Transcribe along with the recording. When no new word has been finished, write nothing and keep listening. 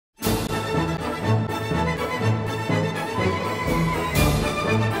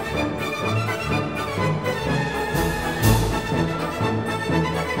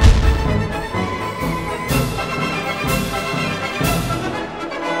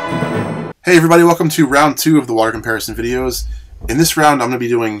Hey everybody, welcome to round 2 of the water comparison videos. In this round I'm going to be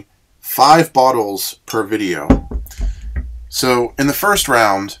doing 5 bottles per video. So in the first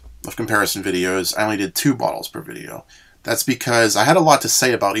round of comparison videos I only did 2 bottles per video. That's because I had a lot to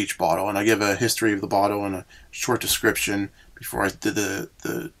say about each bottle, and I give a history of the bottle and a short description before I did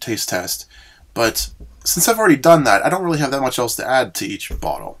the taste test. But since I've already done that, I don't really have that much else to add to each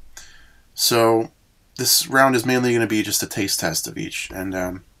bottle. So this round is mainly going to be just a taste test of each,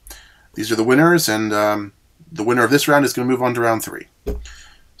 and these are the winners, and the winner of this round is going to move on to round 3.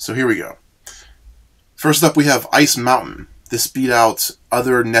 So here we go. First up we have Ice Mountain. This beat out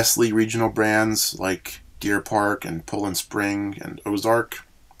other Nestle regional brands like Deer Park and Poland Spring and Ozark.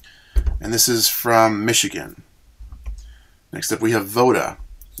 And this is from Michigan. Next up we have Voda.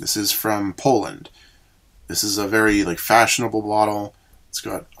 This is from Poland. This is a very fashionable bottle. It's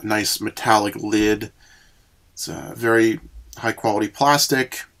got a nice metallic lid. It's a very high quality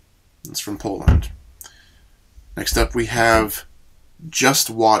plastic. It's from Poland. Next up we have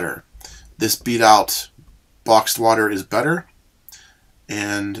Just Water. This beat out Boxed Water is Better,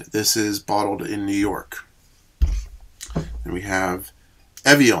 and this is bottled in New York. And we have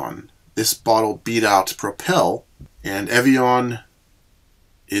Evian. This bottle beat out Propel, and Evian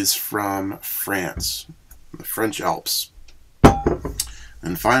is from France, the French Alps.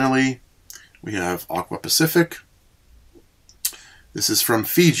 And finally we have Aqua Pacific. This is from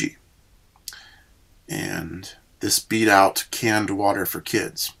Fiji, and this beat out canned water for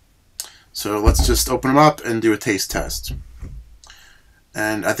kids. So let's just open them up and do a taste test.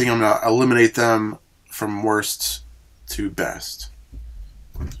 And I think I'm going to eliminate them from worst to best.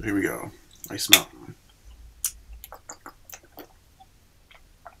 So here we go. Ice Mountain.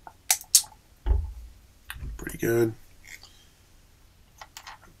 Pretty good.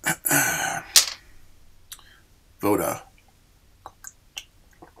 Voda.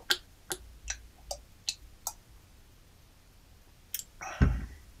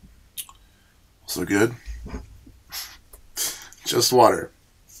 So good. Just Water.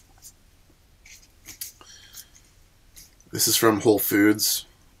 This is from Whole Foods.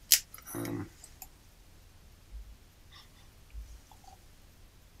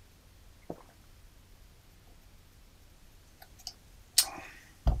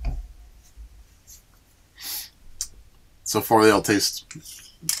 So far they all taste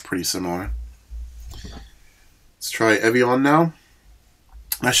pretty similar. Let's try Evian now.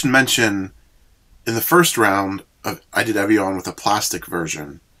 I should mention, in the first round, I did Evian with a plastic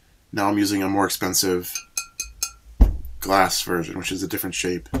version. Now I'm using a more expensive glass version, which is a different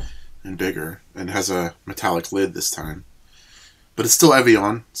shape and bigger, and has a metallic lid this time. But it's still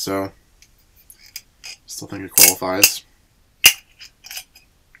Evian, so I still think it qualifies.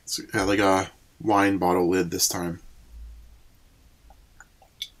 It's got like a wine bottle lid this time.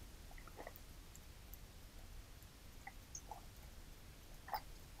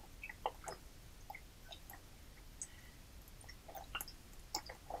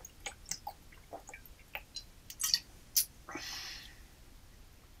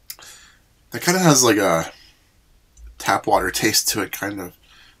 That kind of has like a tap water taste to it, kind of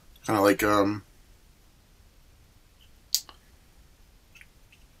like I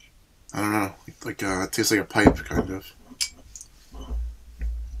don't know, it tastes like a pipe, kind of.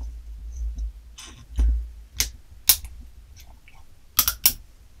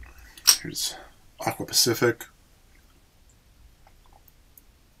 Here's Aqua Pacific.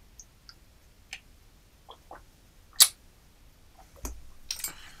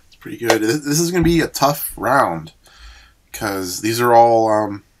 Pretty good. This is going to be a tough round because these are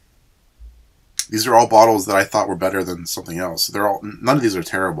all bottles that I thought were better than something else. None of these are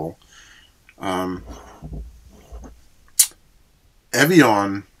terrible.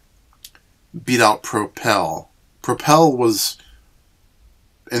 Evian beat out Propel. Propel was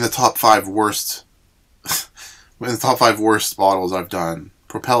in the top 5 worst in the top 5 worst bottles I've done.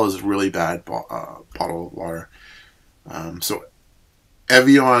 Propel is a really bad bottle of water. So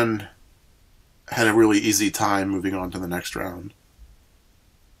Evian had a really easy time moving on to the next round.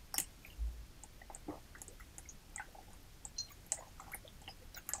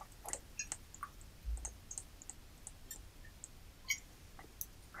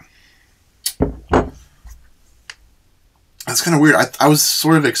 That's kind of weird. I was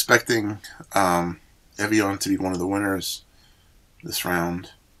sort of expecting Evian to be one of the winners this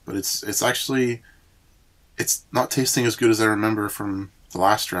round, but it's actually not tasting as good as I remember from the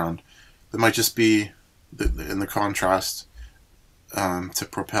last round. That might just be in the contrast to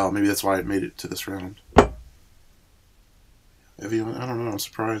Propel. Maybe that's why it made it to this round. Evian, I don't know, I'm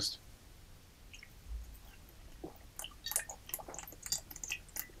surprised.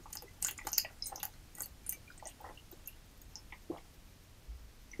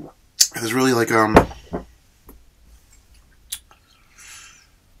 has really like a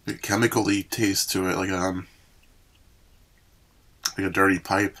chemical-y taste to it, like a dirty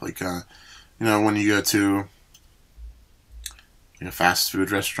pipe, like you know, when you go to like a fast food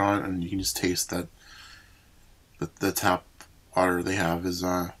restaurant and you can just taste that the tap water they have is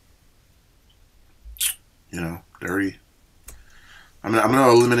you know, dirty. I'm gonna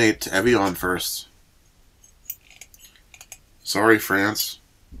eliminate Evian first. Sorry, France.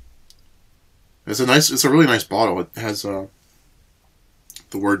 It's a really nice bottle. It has the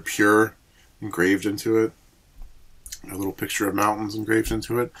word pure engraved into it. A little picture of mountains engraved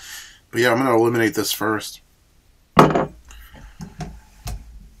into it. But yeah, I'm gonna eliminate this first.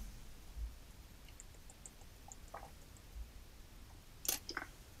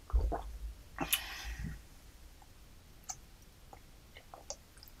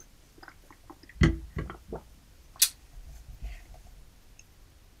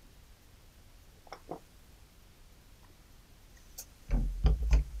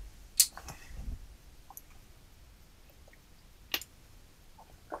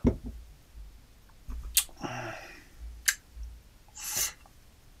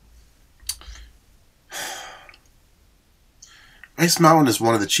 Ice Mountain is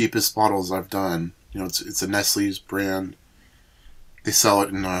one of the cheapest bottles I've done. You know, it's a Nestle's brand. They sell it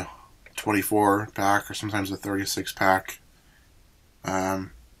in a 24 pack or sometimes a 36 pack. I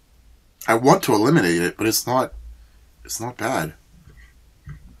want to eliminate it, but it's not bad.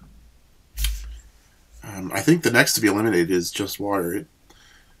 I think the next to be eliminated is Just Water. It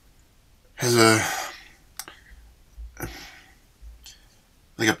has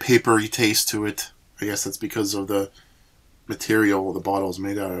like a papery taste to it. I guess that's because of the material the bottle is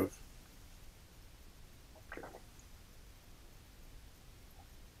made out of.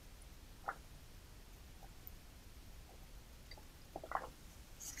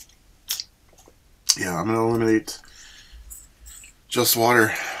 Yeah, I'm gonna eliminate Just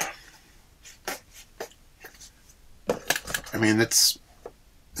Water. I mean, this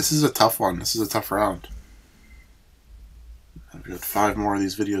is a tough one. This is a tough round. I've got 5 more of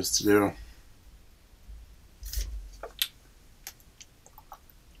these videos to do.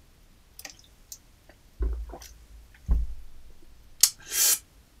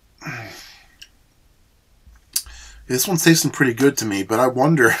 This one's tasting pretty good to me, but I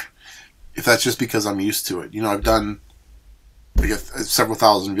wonder if that's just because I'm used to it. You know, I've done like several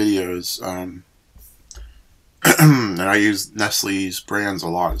thousand videos, and I use Nestle's brands a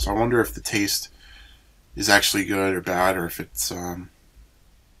lot. So I wonder if the taste is actually good or bad, or if it's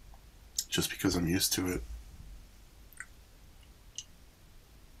just because I'm used to it.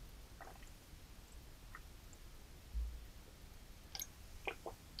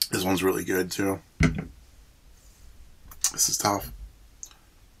 This one's really good too. This is tough.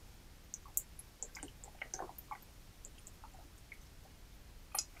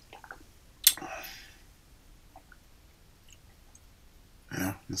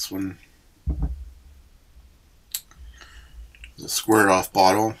 Yeah, this one is a squared off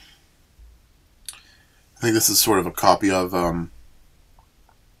bottle. I think this is sort of a copy of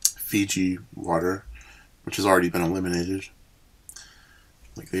Fiji water, which has already been eliminated.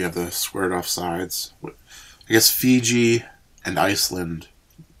 Like they have the squared off sides. I guess Fiji and Iceland,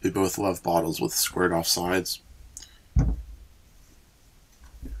 they both love bottles with squared off sides.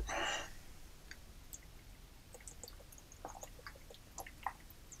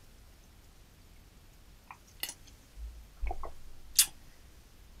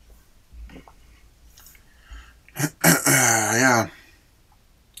 Yeah.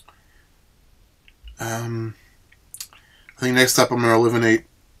 I think next up I'm going to eliminate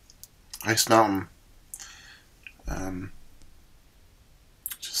Ice Mountain.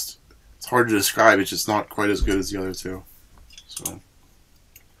 It's hard to describe. It's just not quite as good as the other two. So.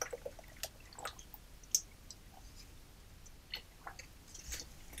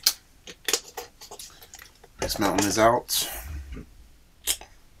 Ice Mountain is out. So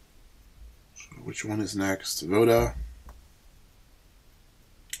which one is next? Voda.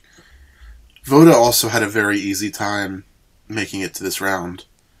 Voda also had a very easy time making it to this round.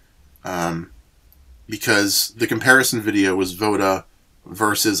 Because the comparison video was Voda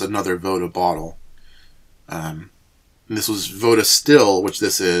versus another Voda bottle. And this was Voda Still, which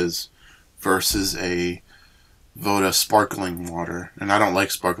this is, versus a Voda Sparkling Water. And I don't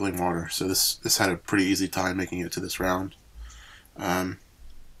like sparkling water, so this had a pretty easy time making it to this round. I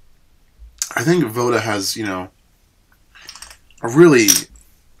think Voda has, you know, a really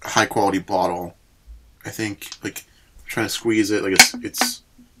high quality bottle. I think, like, I'm trying to squeeze it, like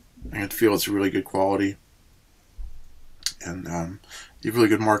I can feel it's really good quality. And you have really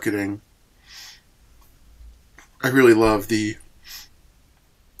good marketing. I really love the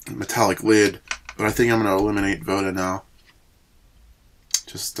metallic lid, but I think I'm going to eliminate Voda now.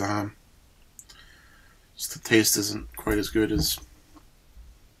 Just the taste isn't quite as good as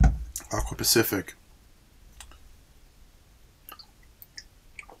Aqua Pacific.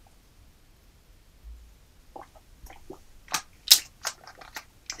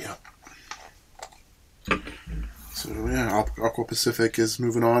 Yeah. So yeah, Aqua Pacific is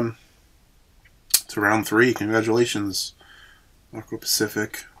moving on to round 3. Congratulations, Aqua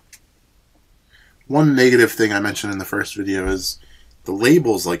Pacific. One negative thing I mentioned in the first video is the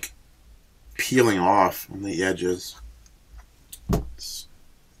label's like peeling off on the edges.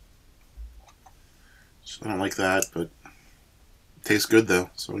 I don't like that, but it tastes good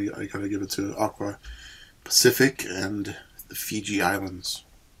though, so I gotta give it to Aqua Pacific and the Fiji Islands.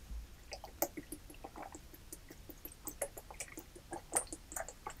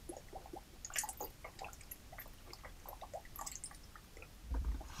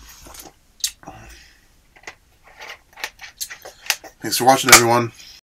 Thanks for watching, everyone.